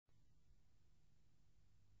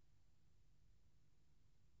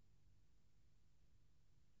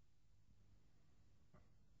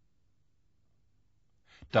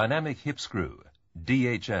Dynamic hip screw,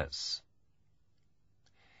 DHS.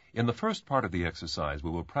 In the first part of the exercise, we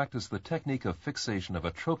will practice the technique of fixation of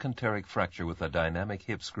a trochanteric fracture with a dynamic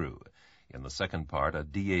hip screw. In the second part, a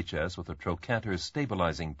DHS with a trochanter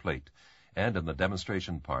stabilizing plate. And in the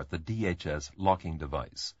demonstration part, the DHS locking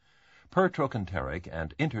device. Pertrochanteric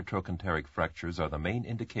and intertrochanteric fractures are the main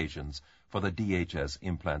indications for the DHS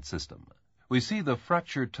implant system. We see the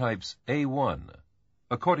fracture types A1,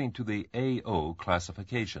 according to the AO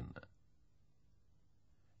classification.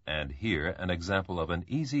 And here an example of an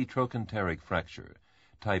easy trochanteric fracture,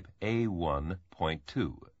 type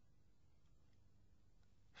A1.2.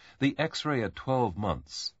 The X-ray at 12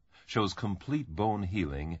 months shows complete bone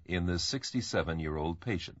healing in this 67-year-old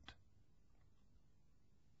patient.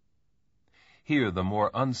 Here the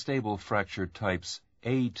more unstable fracture types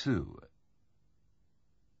A2.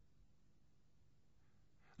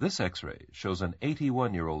 This X-ray shows an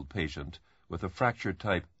 81-year-old patient with a fracture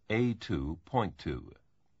type A2.2.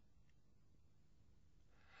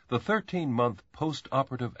 The 13-month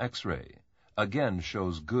post-operative X-ray again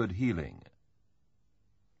shows good healing.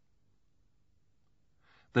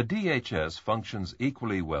 The DHS functions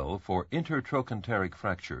equally well for intertrochanteric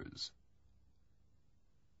fractures,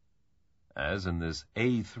 as in this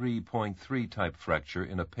A3.3 type fracture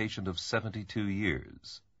in a patient of 72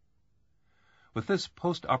 years. With this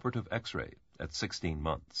post-operative X-ray at 16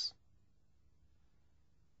 months.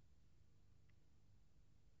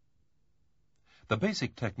 The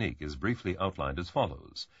basic technique is briefly outlined as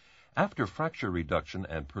follows. After fracture reduction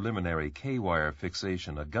and preliminary K-wire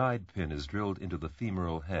fixation, a guide pin is drilled into the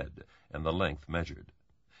femoral head and the length measured.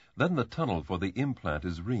 Then the tunnel for the implant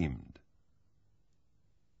is reamed.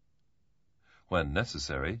 When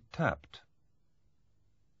necessary, tapped.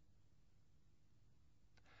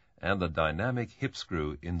 And the dynamic hip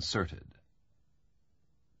screw inserted.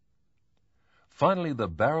 Finally, the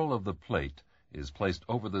barrel of the plate is placed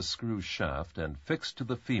over the screw shaft and fixed to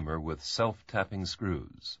the femur with self-tapping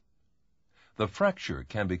screws. The fracture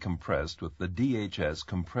can be compressed with the DHS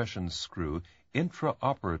compression screw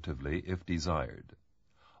intraoperatively if desired.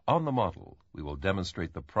 On the model, we will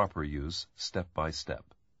demonstrate the proper use step by step.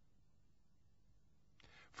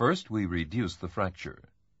 First, we reduce the fracture.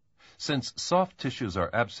 Since soft tissues are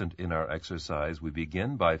absent in our exercise, we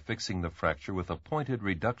begin by fixing the fracture with a pointed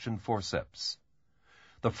reduction forceps.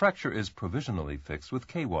 The fracture is provisionally fixed with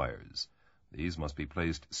K-wires. These must be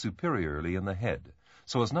placed superiorly in the head,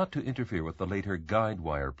 so as not to interfere with the later guide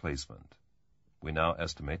wire placement. We now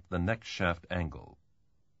estimate the neck shaft angle.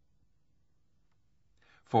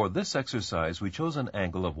 For this exercise, we chose an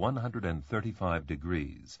angle of 135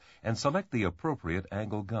 degrees and select the appropriate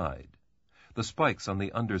angle guide. The spikes on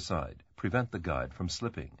the underside prevent the guide from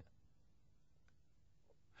slipping.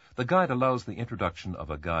 The guide allows the introduction of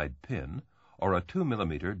a guide pin or a 2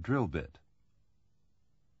 mm drill bit.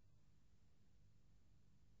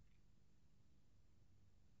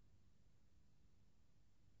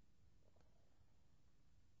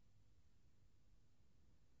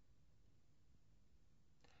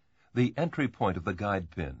 The entry point of the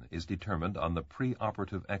guide pin is determined on the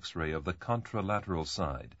preoperative X-ray of the contralateral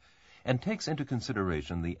side and takes into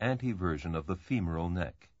consideration the anteversion of the femoral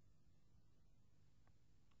neck.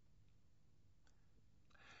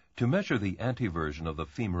 To measure the anteversion of the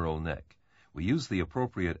femoral neck, we use the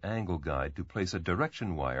appropriate angle guide to place a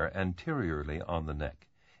direction wire anteriorly on the neck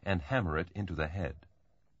and hammer it into the head.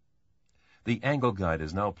 The angle guide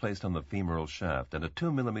is now placed on the femoral shaft and a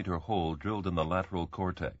 2 mm hole drilled in the lateral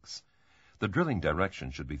cortex. The drilling direction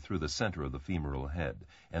should be through the center of the femoral head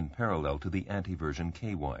and parallel to the anteversion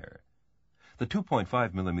K-wire. The 2.5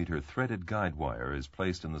 mm threaded guide wire is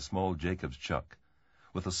placed in the small Jacob's chuck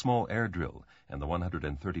with a small air drill and the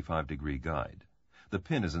 135-degree guide. The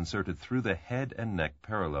pin is inserted through the head and neck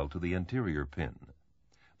parallel to the anterior pin.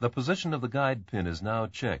 The position of the guide pin is now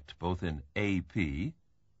checked both in AP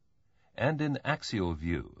and in axial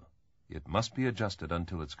view. It must be adjusted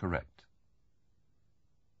until it's correct.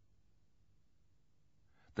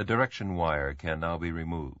 The direction wire can now be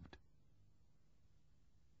removed.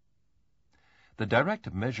 The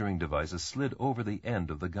direct measuring device is slid over the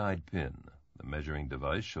end of the guide pin. The measuring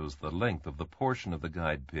device shows the length of the portion of the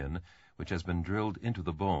guide pin which has been drilled into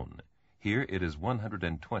the bone. Here it is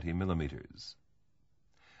 120 mm.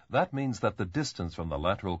 That means that the distance from the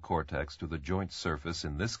lateral cortex to the joint surface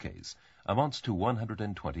in this case amounts to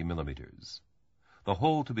 120 mm. The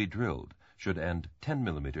hole to be drilled should end 10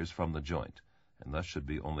 mm from the joint, and thus should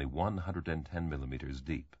be only 110 mm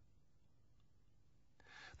deep.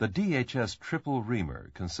 The DHS triple reamer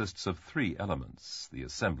consists of 3 elements. The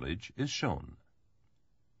assemblage is shown.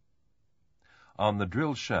 On the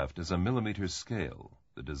drill shaft is a millimeter scale.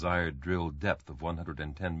 the desired drill depth of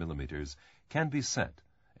 110 millimeters, can be set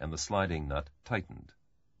and the sliding nut tightened.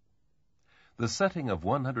 The setting of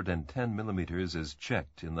 110 millimeters is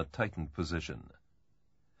checked in the tightened position.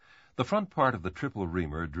 The front part of the triple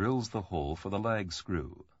reamer drills the hole for the lag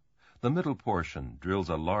screw. The middle portion drills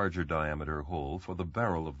a larger diameter hole for the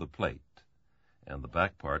barrel of the plate, and the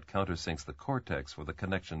back part countersinks the cortex for the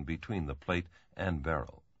connection between the plate and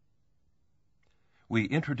barrel. We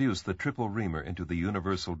introduce the triple reamer into the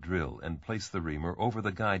universal drill and place the reamer over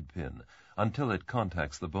the guide pin until it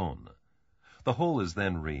contacts the bone. The hole is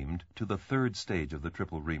then reamed to the third stage of the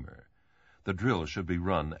triple reamer. The drill should be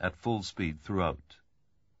run at full speed throughout.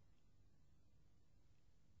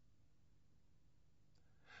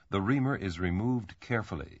 The reamer is removed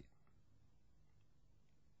carefully.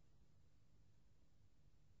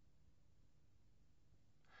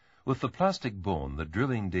 With the plastic bone, the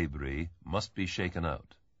drilling debris must be shaken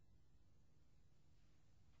out.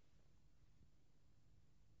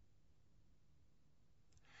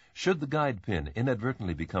 Should the guide pin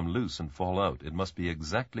inadvertently become loose and fall out, it must be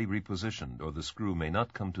exactly repositioned, or the screw may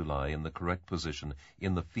not come to lie in the correct position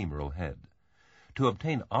in the femoral head. To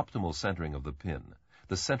obtain optimal centering of the pin,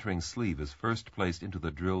 the centering sleeve is first placed into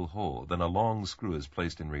the drill hole, then a long screw is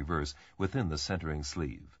placed in reverse within the centering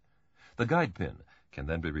sleeve. The guide pin can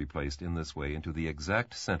then be replaced in this way into the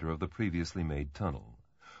exact center of the previously made tunnel.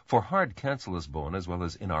 For hard cancellous bone as well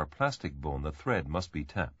as in our plastic bone, the thread must be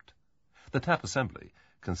tapped. The tap assembly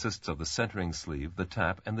consists of the centering sleeve, the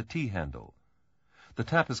tap, and the T-handle. The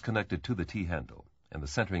tap is connected to the T-handle, and the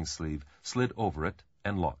centering sleeve slid over it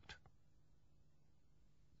and locked.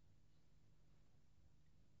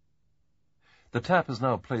 The tap is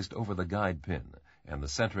now placed over the guide pin, and the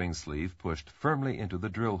centering sleeve pushed firmly into the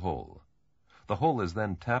drill hole. The hole is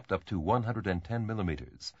then tapped up to 110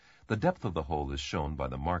 millimeters. The depth of the hole is shown by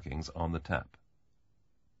the markings on the tap.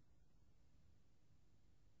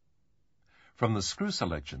 From the screw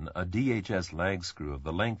selection, a DHS lag screw of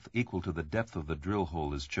the length equal to the depth of the drill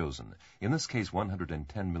hole is chosen, in this case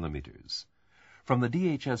 110 millimeters. From the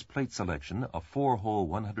DHS plate selection, a 4-hole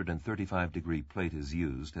 135-degree plate is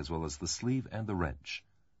used, as well as the sleeve and the wrench.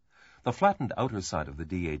 The flattened outer side of the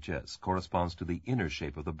DHS corresponds to the inner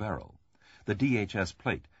shape of the barrel. The DHS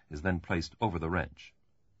plate is then placed over the wrench.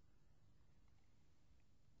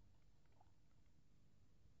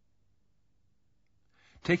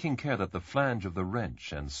 Taking care that the flange of the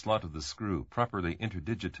wrench and slot of the screw properly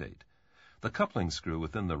interdigitate, the coupling screw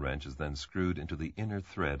within the wrench is then screwed into the inner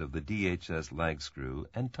thread of the DHS lag screw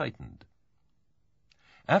and tightened.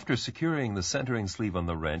 After securing the centering sleeve on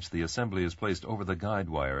the wrench, the assembly is placed over the guide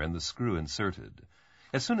wire and the screw inserted.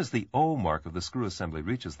 As soon as the O mark of the screw assembly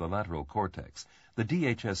reaches the lateral cortex, the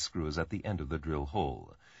DHS screw is at the end of the drill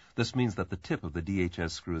hole. This means that the tip of the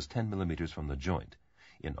DHS screw is 10 millimeters from the joint.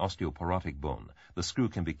 In osteoporotic bone, the screw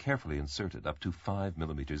can be carefully inserted up to 5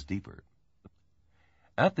 millimeters deeper.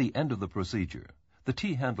 At the end of the procedure, the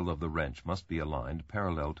T-handle of the wrench must be aligned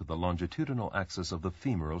parallel to the longitudinal axis of the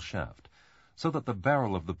femoral shaft, so that the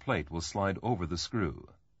barrel of the plate will slide over the screw,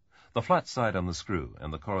 the flat side on the screw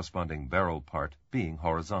and the corresponding barrel part being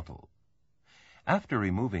horizontal. After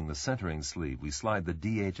removing the centering sleeve, we slide the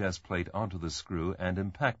DHS plate onto the screw and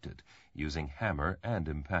impact it, using hammer and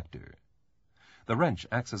impactor. The wrench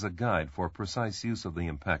acts as a guide for precise use of the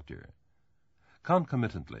impactor.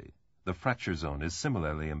 Concomitantly, the fracture zone is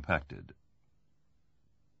similarly impacted.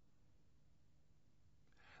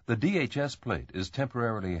 The DHS plate is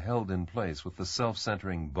temporarily held in place with the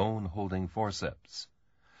self-centering bone-holding forceps.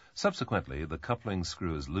 Subsequently, the coupling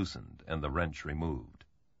screw is loosened and the wrench removed.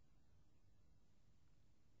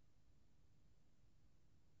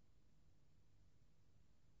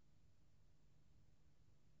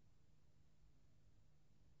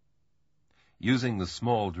 Using the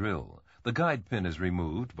small drill, the guide pin is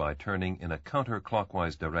removed by turning in a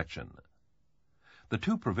counterclockwise direction. The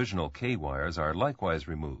 2 provisional K wires are likewise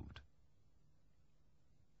removed.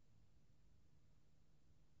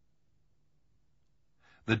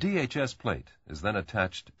 The DHS plate is then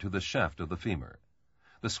attached to the shaft of the femur.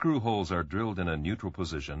 The screw holes are drilled in a neutral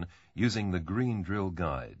position using the green drill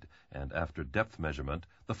guide, and after depth measurement,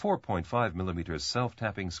 the 4.5 millimeter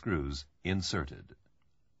self-tapping screws inserted.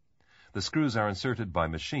 The screws are inserted by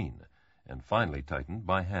machine and finally tightened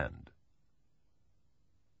by hand.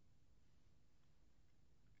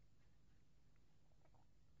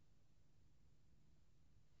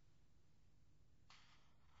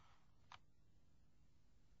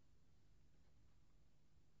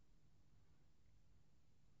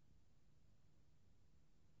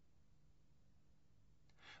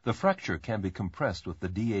 The fracture can be compressed with the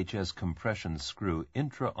DHS compression screw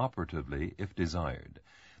intraoperatively if desired.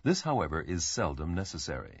 This, however, is seldom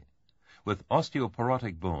necessary. With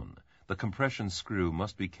osteoporotic bone, the compression screw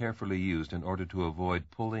must be carefully used in order to avoid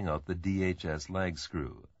pulling out the DHS lag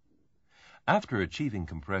screw. After achieving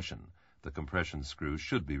compression, the compression screw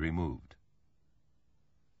should be removed.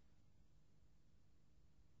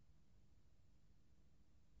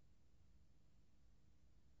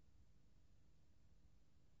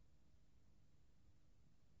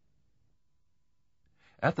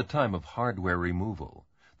 At the time of hardware removal,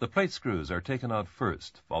 the plate screws are taken out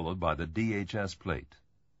first, followed by the DHS plate.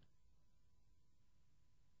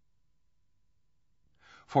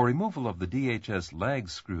 For removal of the DHS lag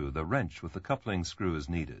screw, the wrench with the coupling screw is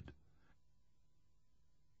needed.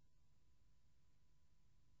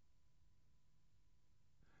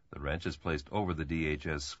 The wrench is placed over the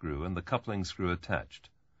DHS screw and the coupling screw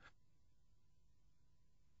attached.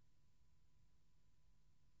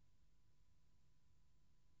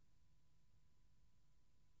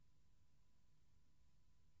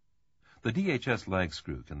 The DHS lag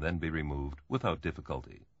screw can then be removed without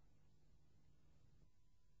difficulty.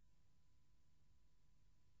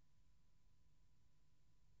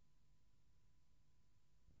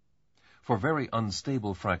 For very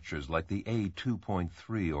unstable fractures like the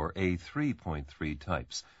A2.3 or A3.3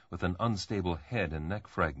 types with an unstable head and neck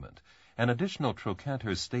fragment, an additional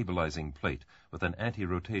trochanter stabilizing plate with an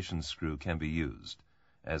anti-rotation screw can be used,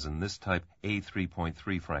 as in this type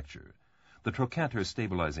A3.3 fracture. The trochanter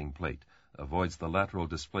stabilizing plate avoids the lateral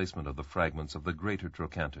displacement of the fragments of the greater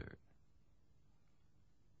trochanter.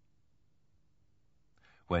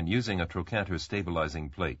 When using a trochanter stabilizing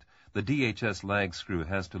plate, the DHS lag screw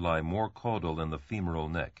has to lie more caudal than the femoral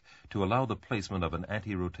neck to allow the placement of an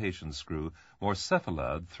anti-rotation screw more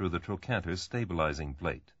cephalad through the trochanter stabilizing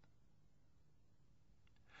plate.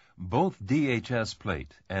 Both DHS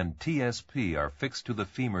plate and TSP are fixed to the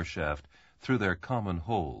femur shaft through their common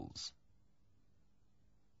holes.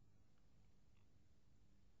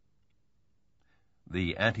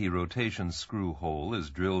 The anti-rotation screw hole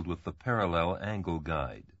is drilled with the parallel angle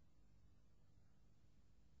guide.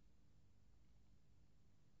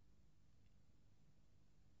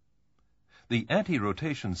 The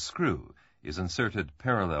anti-rotation screw is inserted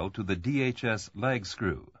parallel to the DHS lag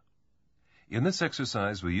screw. In this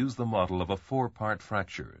exercise, we use the model of a four-part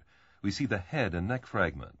fracture. We see the head and neck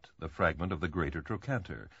fragment, the fragment of the greater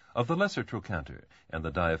trochanter, of the lesser trochanter, and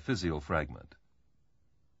the diaphyseal fragment.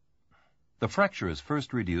 The fracture is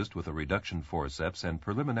first reduced with a reduction forceps and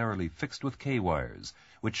preliminarily fixed with K-wires,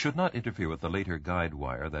 which should not interfere with the later guide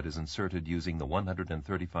wire that is inserted using the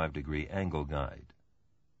 135-degree angle guide.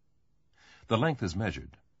 The length is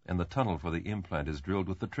measured, and the tunnel for the implant is drilled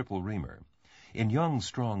with the triple reamer. In young,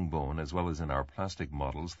 strong bone, as well as in our plastic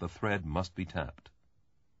models, the thread must be tapped.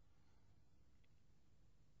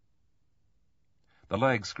 The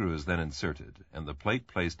lag screw is then inserted, and the plate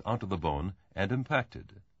placed onto the bone and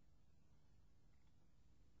impacted.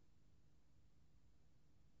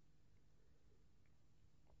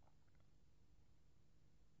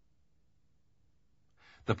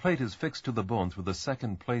 The plate is fixed to the bone through the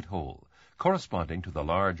second plate hole, corresponding to the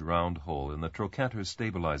large round hole in the trochanter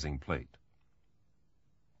stabilizing plate.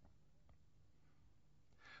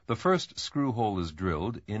 The first screw hole is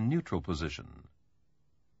drilled in neutral position.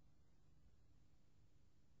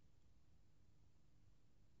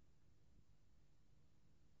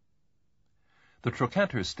 The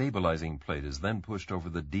trochanter stabilizing plate is then pushed over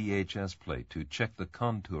the DHS plate to check the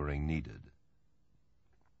contouring needed.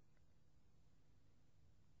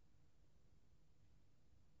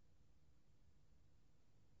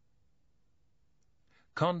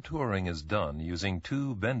 Contouring is done using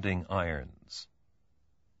two bending irons.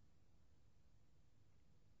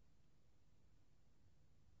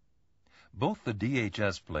 Both the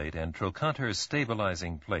DHS plate and trochanter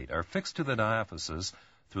stabilizing plate are fixed to the diaphysis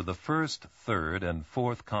through the first, third, and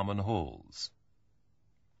fourth common holes.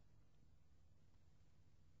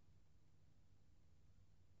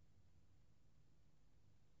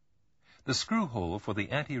 The screw hole for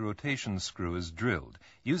the anti-rotation screw is drilled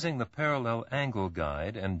using the parallel angle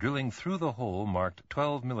guide and drilling through the hole marked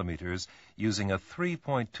 12 millimeters using a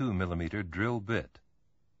 3.2 millimeter drill bit.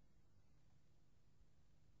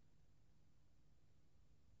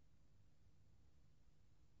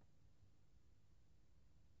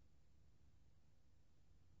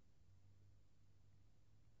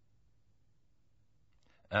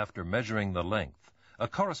 After measuring the length, a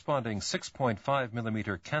corresponding 6.5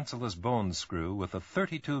 millimeter cancellous bone screw with a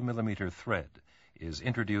 32 millimeter thread is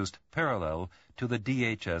introduced parallel to the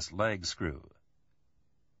DHS lag screw.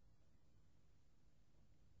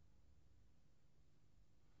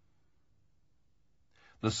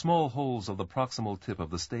 The small holes of the proximal tip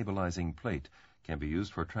of the stabilizing plate can be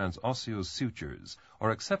used for transosseous sutures,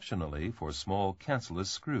 or exceptionally for small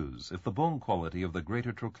cancellous screws, if the bone quality of the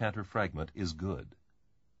greater trochanter fragment is good.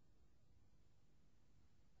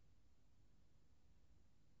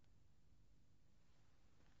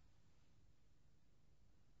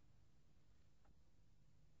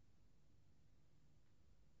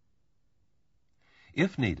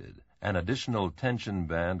 If needed, an additional tension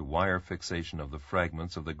band wire fixation of the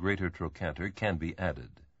fragments of the greater trochanter can be added.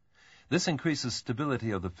 This increases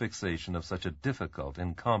stability of the fixation of such a difficult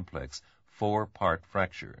and complex four-part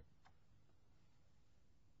fracture.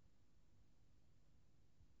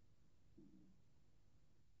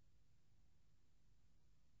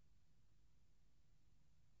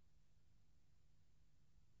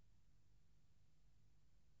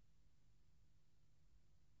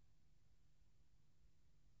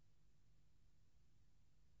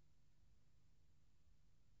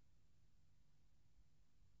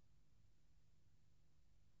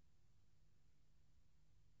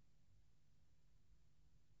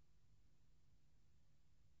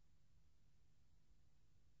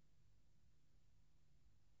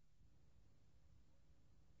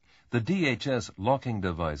 The DHS locking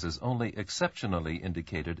device is only exceptionally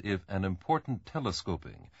indicated if an important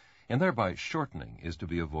telescoping, and thereby shortening, is to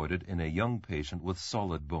be avoided in a young patient with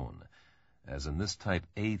solid bone, as in this type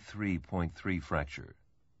A3.3 fracture.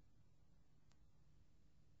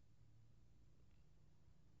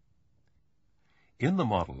 In the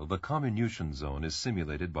model, the comminution zone is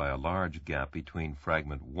simulated by a large gap between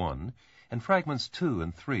fragment 1 and fragments 2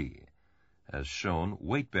 and 3. As shown,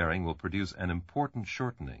 weight-bearing will produce an important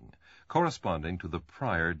shortening, corresponding to the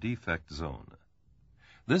prior defect zone.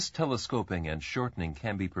 This telescoping and shortening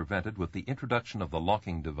can be prevented with the introduction of the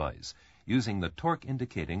locking device, using the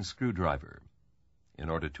torque-indicating screwdriver. In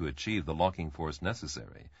order to achieve the locking force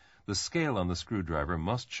necessary, the scale on the screwdriver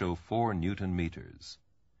must show 4 Newton meters.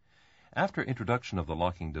 After introduction of the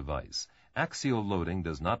locking device, axial loading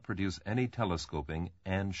does not produce any telescoping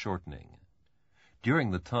and shortening.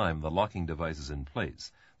 During the time the locking device is in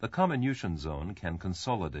place, the comminution zone can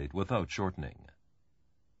consolidate without shortening.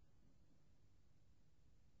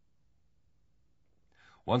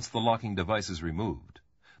 Once the locking device is removed,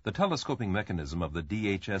 the telescoping mechanism of the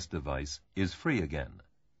DHS device is free again.